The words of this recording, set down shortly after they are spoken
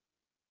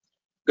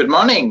Good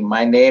morning.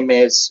 My name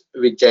is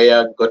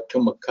Vijaya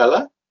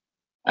Gottumakala.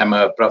 I'm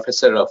a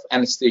professor of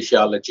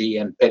anesthesiology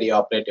and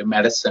perioperative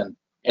medicine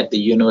at the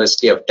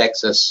University of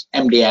Texas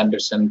MD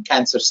Anderson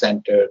Cancer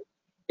Center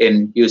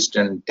in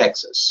Houston,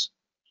 Texas.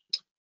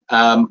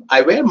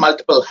 I wear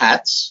multiple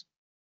hats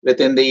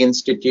within the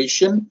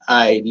institution.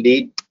 I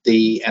lead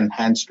the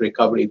Enhanced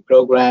Recovery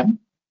Program.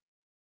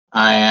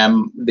 I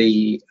am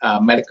the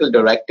medical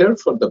director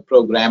for the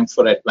Program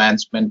for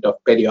Advancement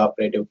of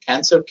Perioperative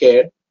Cancer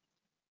Care,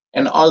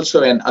 and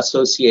also an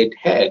associate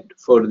head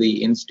for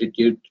the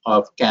Institute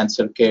of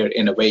Cancer Care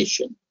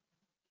Innovation.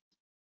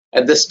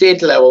 At the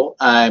state level,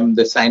 I'm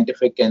the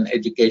Scientific and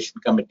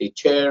Education Committee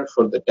Chair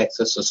for the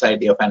Texas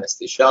Society of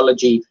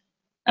Anesthesiology,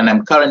 and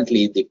I'm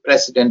currently the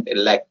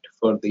President-elect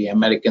for the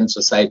American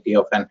Society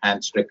of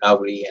Enhanced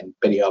Recovery and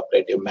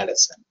Perioperative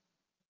Medicine.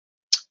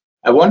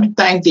 I want to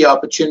thank the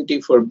opportunity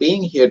for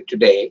being here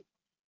today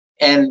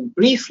and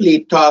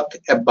briefly talk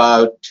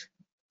about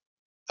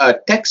a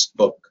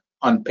textbook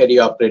on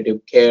perioperative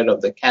care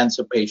of the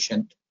cancer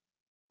patient,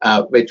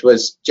 which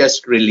was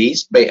just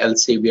released by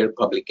Elsevier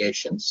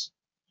Publications.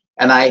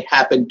 And I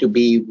happen to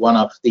be one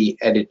of the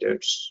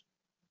editors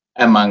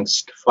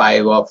amongst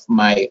 5 of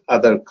my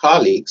other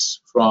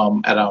colleagues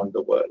from around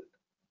the world.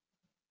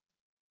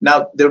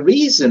 Now, the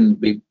reason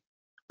we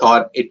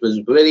thought it was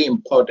very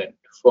important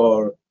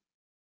for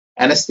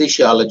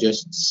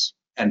anesthesiologists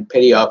and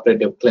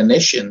perioperative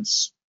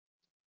clinicians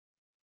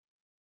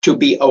to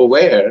be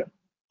aware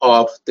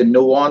of the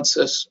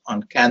nuances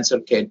on cancer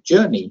care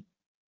journey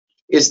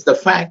is the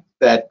fact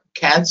that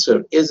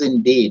cancer is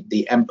indeed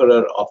the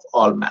emperor of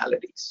all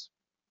maladies.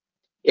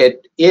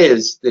 It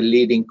is the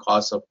leading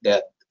cause of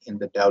death in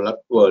the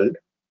developed world,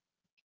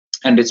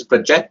 and it's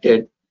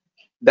projected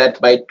that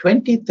by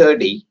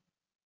 2030,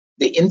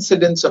 the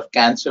incidence of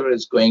cancer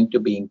is going to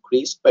be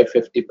increased by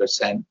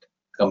 50%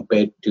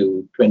 compared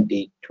to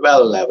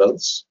 2012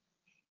 levels.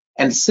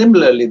 And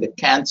similarly, the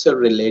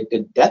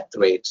cancer-related death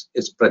rates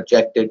is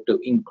projected to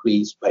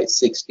increase by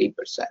 60%.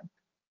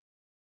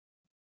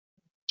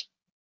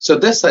 So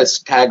this is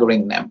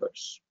staggering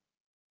numbers.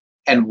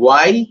 And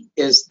why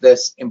is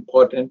this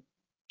important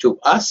to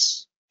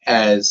us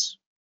as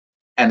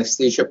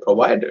anesthesia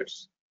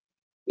providers?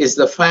 Is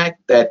the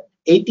fact that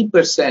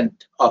 80%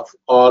 of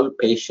all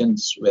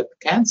patients with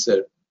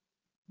cancer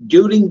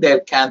during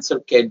their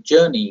cancer care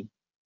journey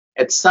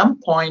at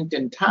some point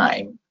in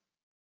time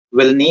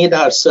will need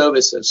our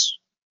services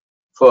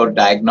for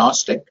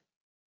diagnostic,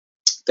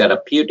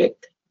 therapeutic,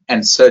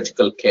 and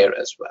surgical care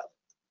as well.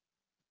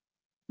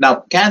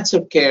 Now,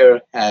 cancer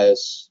care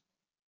has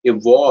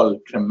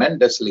evolved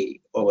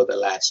tremendously over the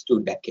last 2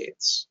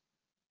 decades,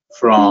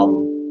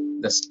 from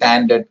the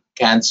standard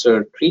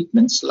cancer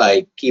treatments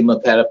like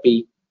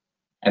chemotherapy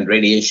and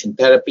radiation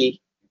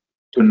therapy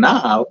to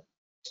now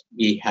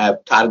we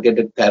have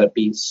targeted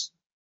therapies,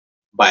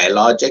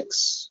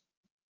 biologics,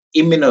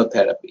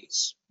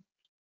 immunotherapies,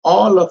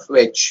 all of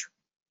which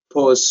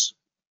pose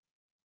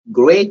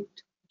great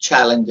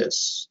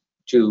challenges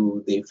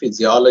to the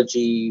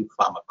physiology,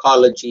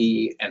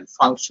 pharmacology, and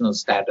functional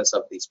status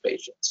of these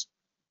patients.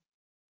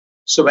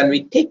 So when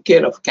we take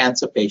care of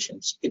cancer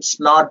patients, it's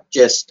not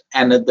just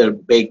another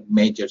big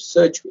major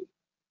surgery.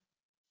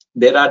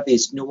 There are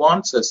these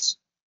nuances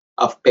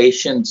of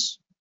patients'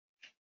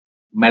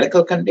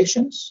 medical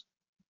conditions,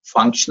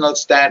 functional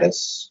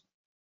status,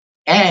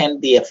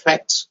 and the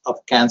effects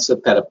of cancer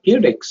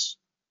therapeutics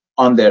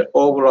on their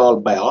overall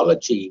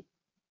biology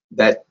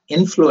that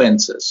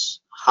influences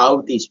how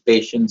these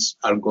patients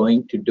are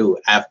going to do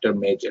after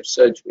major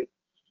surgery.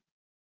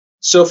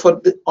 So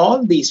for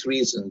all these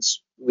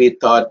reasons, we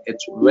thought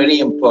it's very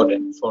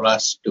important for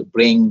us to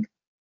bring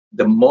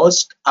the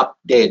most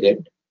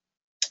updated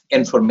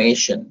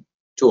information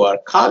to our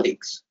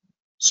colleagues.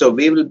 So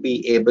we will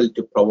be able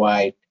to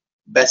provide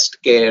best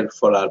care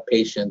for our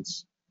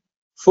patients,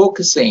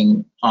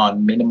 focusing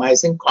on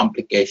minimizing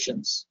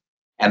complications,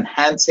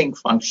 enhancing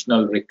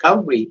functional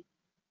recovery,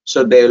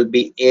 so they will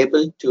be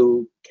able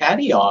to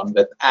carry on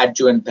with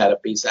adjuvant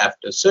therapies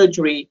after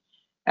surgery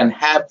and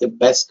have the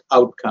best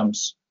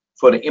outcomes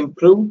for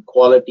improved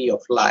quality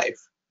of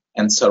life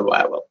and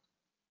survival.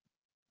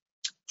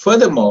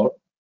 Furthermore,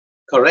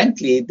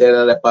 currently there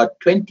are about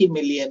 20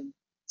 million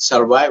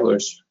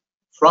survivors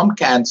from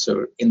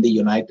cancer in the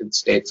United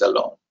States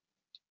alone.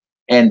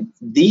 And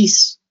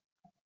these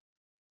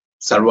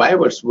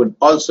survivors would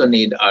also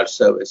need our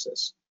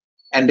services.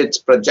 And it's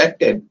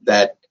projected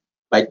that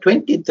by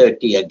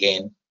 2030,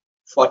 again,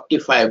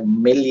 45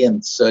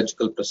 million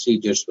surgical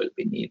procedures will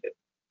be needed.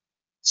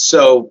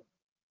 So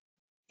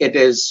it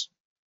is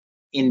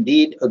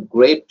indeed a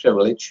great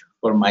privilege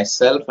for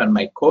myself and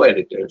my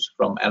co-editors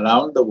from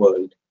around the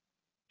world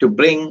to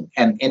bring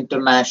an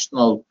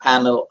international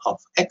panel of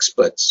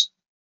experts,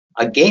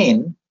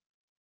 again,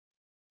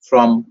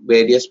 from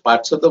various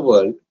parts of the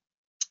world,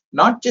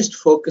 not just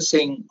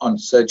focusing on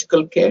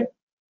surgical care,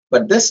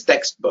 but this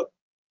textbook,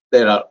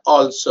 there are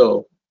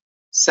also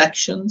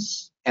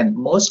sections and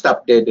most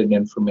updated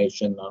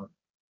information on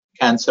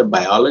cancer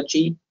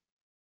biology,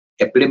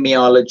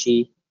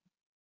 epidemiology,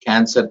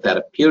 cancer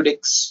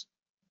therapeutics,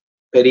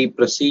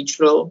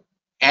 peri-procedural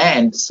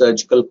and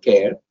surgical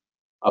care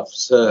of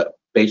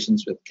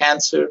patients with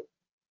cancer,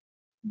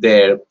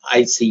 their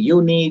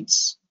ICU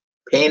needs,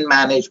 pain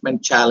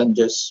management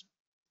challenges,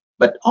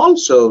 but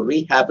also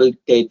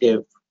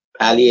rehabilitative,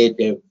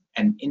 palliative,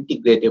 and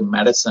integrative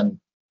medicine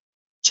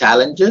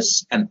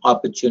challenges and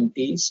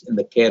opportunities in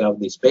the care of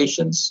these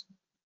patients.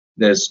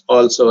 There's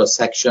also a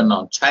section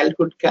on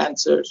childhood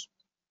cancers.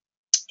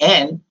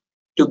 And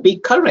to be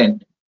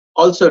current,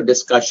 also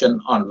discussion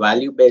on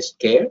value-based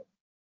care.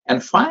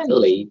 And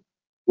finally,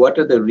 what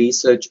are the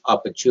research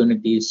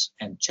opportunities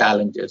and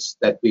challenges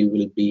that we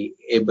will be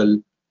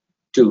able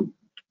to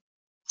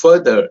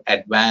further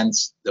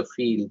advance the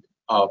field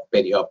of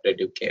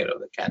perioperative care of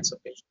the cancer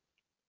patient.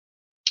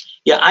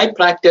 Yeah, I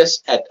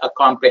practice at a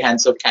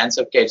comprehensive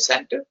cancer care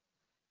center.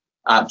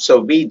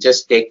 So we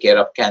just take care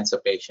of cancer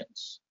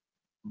patients.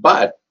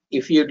 But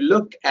if you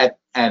look at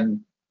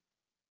an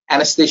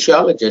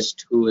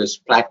anesthesiologist who is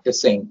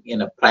practicing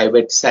in a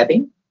private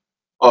setting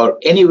or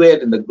anywhere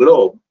in the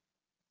globe,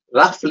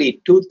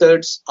 roughly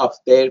 2/3 of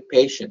their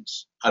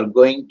patients are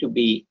going to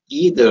be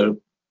either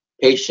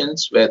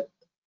patients with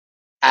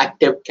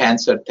active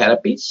cancer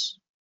therapies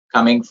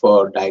coming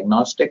for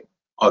diagnostic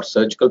or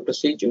surgical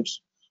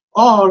procedures,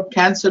 or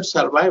cancer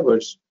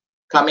survivors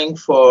coming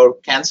for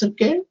cancer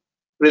care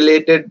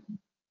related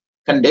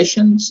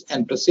conditions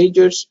and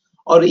procedures,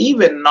 or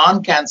even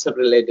non-cancer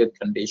related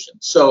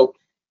conditions. So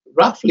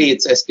roughly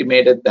it's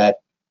estimated that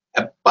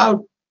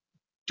about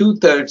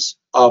 2/3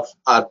 of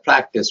our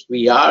practice,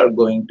 we are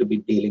going to be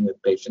dealing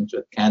with patients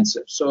with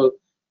cancer. So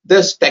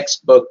this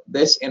textbook,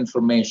 this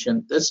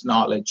information, this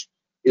knowledge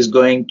is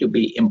going to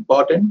be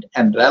important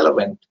and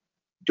relevant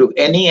to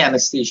any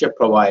anesthesia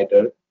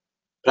provider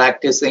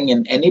practicing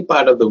in any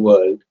part of the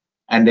world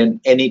and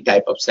in any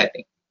type of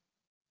setting.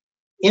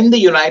 In the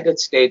United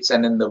States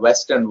and in the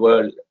Western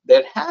world,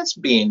 there has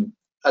been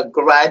a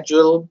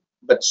gradual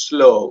but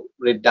slow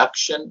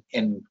reduction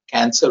in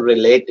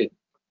cancer-related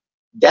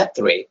death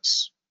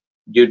rates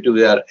due to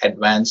their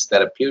advanced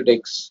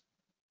therapeutics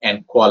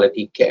and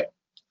quality care.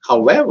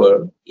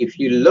 However, if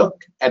you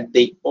look at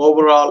the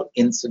overall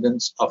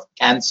incidence of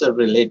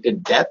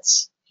cancer-related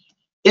deaths,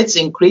 it's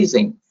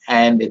increasing,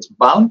 and it's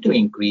bound to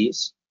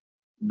increase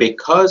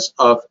because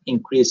of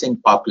increasing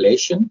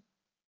population,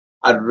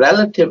 a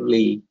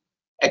relatively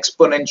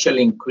exponential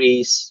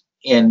increase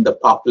in the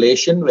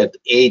population with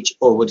age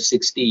over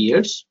 60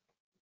 years,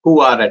 who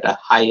are at a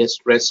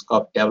highest risk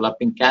of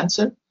developing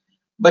cancer,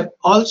 but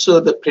also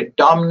the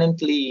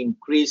predominantly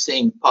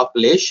increasing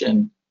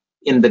population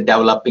in the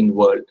developing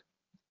world.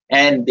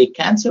 And the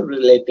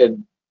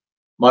cancer-related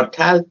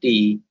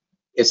mortality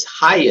is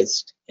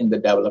highest in the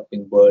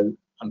developing world,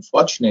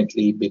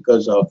 unfortunately,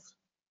 because of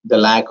the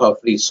lack of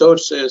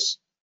resources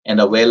and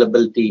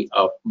availability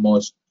of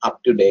most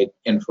up-to-date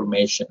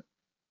information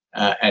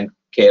and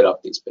care of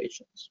these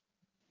patients.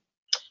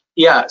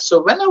 Yeah,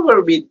 so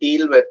whenever we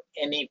deal with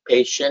any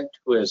patient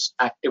who is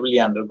actively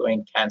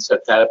undergoing cancer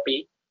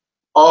therapy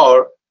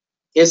or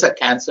is a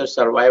cancer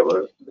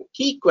survivor, the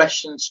key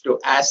questions to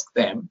ask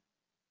them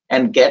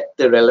and get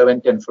the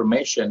relevant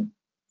information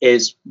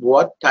is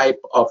what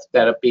type of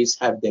therapies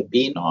have they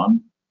been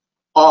on,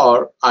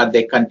 or are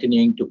they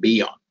continuing to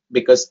be on?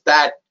 Because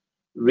that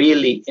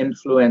really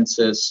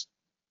influences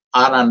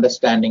our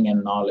understanding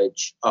and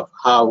knowledge of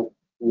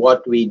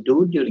what we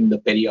do during the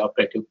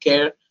perioperative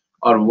care,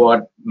 or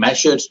what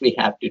measures we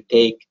have to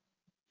take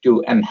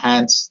to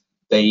enhance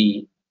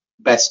the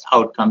best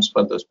outcomes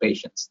for those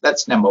patients.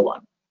 That's number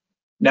one.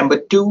 Number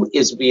two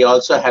is we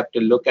also have to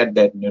look at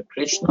their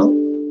nutritional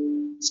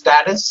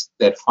status,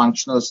 their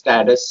functional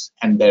status,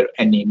 and their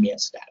anemia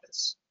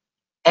status.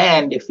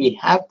 And if we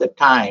have the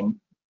time,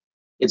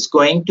 it's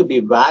going to be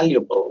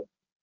valuable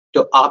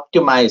to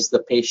optimize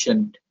the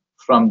patient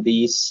from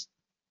these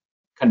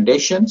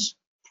conditions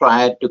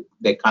prior to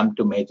they come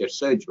to major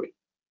surgery.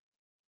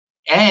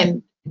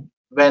 And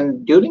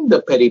when during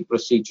the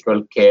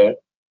peri-procedural care,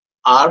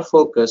 our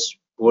focus,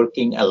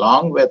 working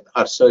along with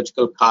our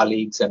surgical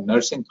colleagues and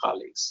nursing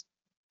colleagues,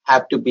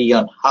 have to be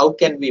on how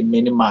can we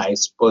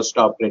minimize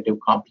postoperative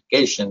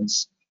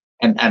complications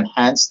and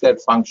enhance their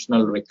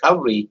functional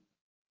recovery.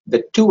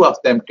 The two of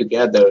them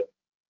together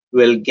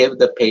will give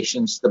the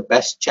patients the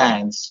best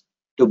chance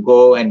to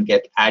go and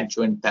get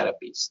adjuvant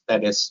therapies,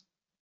 that is,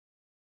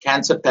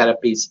 cancer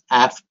therapies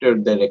after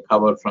they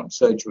recover from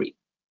surgery,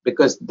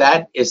 because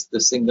that is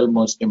the single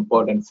most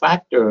important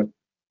factor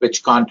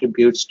which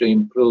contributes to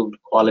improved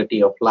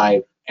quality of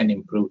life and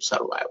improved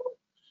survival.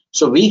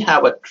 So we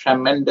have a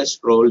tremendous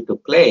role to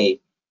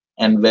play,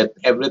 and with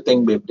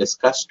everything we've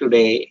discussed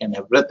today and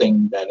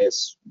everything that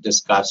is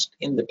discussed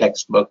in the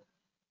textbook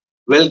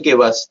will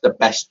give us the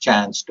best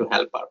chance to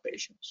help our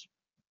patients.